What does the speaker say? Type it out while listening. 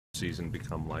season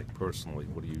become like personally?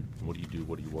 What do you do?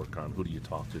 What do you work on? Who do you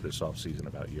talk to this off season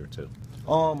about year two?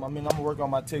 I mean, I'm gonna work on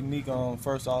my technique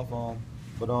first off.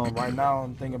 But right now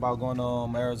I'm thinking about going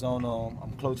to Arizona.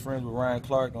 I'm close friends with Ryan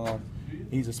Clark.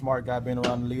 He's a smart guy, been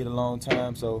around the league a long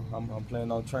time, so I'm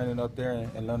planning on training up there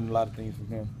and learning a lot of things from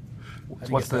him.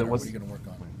 What are you going to work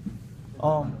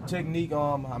on? Technique.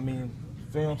 I mean,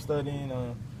 film studying.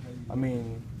 I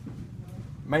mean,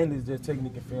 mainly it's just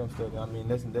technique and film study. I mean,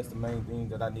 that's the main thing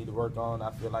that I need to work on.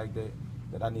 I feel like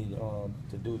that I need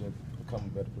to do to become a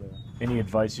better player. Any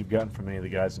advice you've gotten from any of the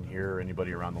guys in here or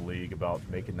anybody around the league about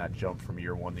making that jump from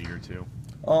year one to year two?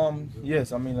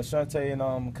 Yes, I mean, Ashante and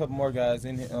a couple more guys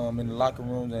in the locker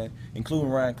room, and including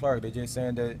Ryan Clark, they're just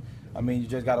saying that, I mean, you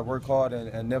just got to work hard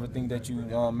and never think that you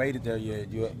made it there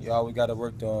yet. You always got to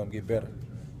work to get better.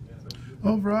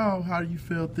 Overall, how do you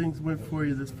feel things went for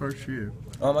you this first year?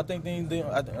 I think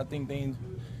things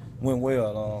went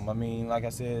well. I mean, like I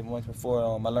said once before,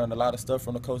 I learned a lot of stuff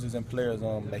from the coaches and players.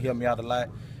 They helped me out a lot,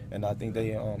 and I think they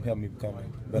helped me become a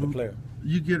better player.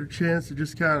 You get a chance to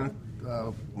just kind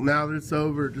of, now that it's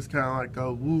over, just kind of like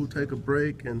go, woo, take a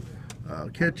break and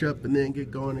catch up, and then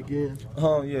get going again.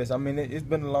 Yes, I mean it's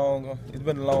been a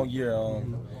long year.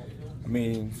 I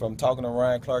mean, from talking to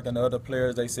Ryan Clark and the other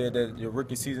players, they said that your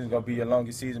rookie season is going to be your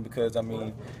longest season because, I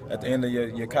mean, at the end of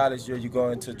your college year, you go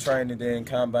into training, then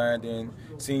combine, then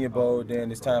senior bowl,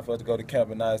 then it's time for us to go to camp,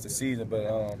 and now it's the season.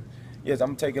 But, yes, I'm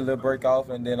going to take a little break off,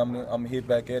 and then I'm going to hit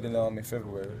back at it in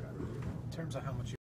February. In terms of how much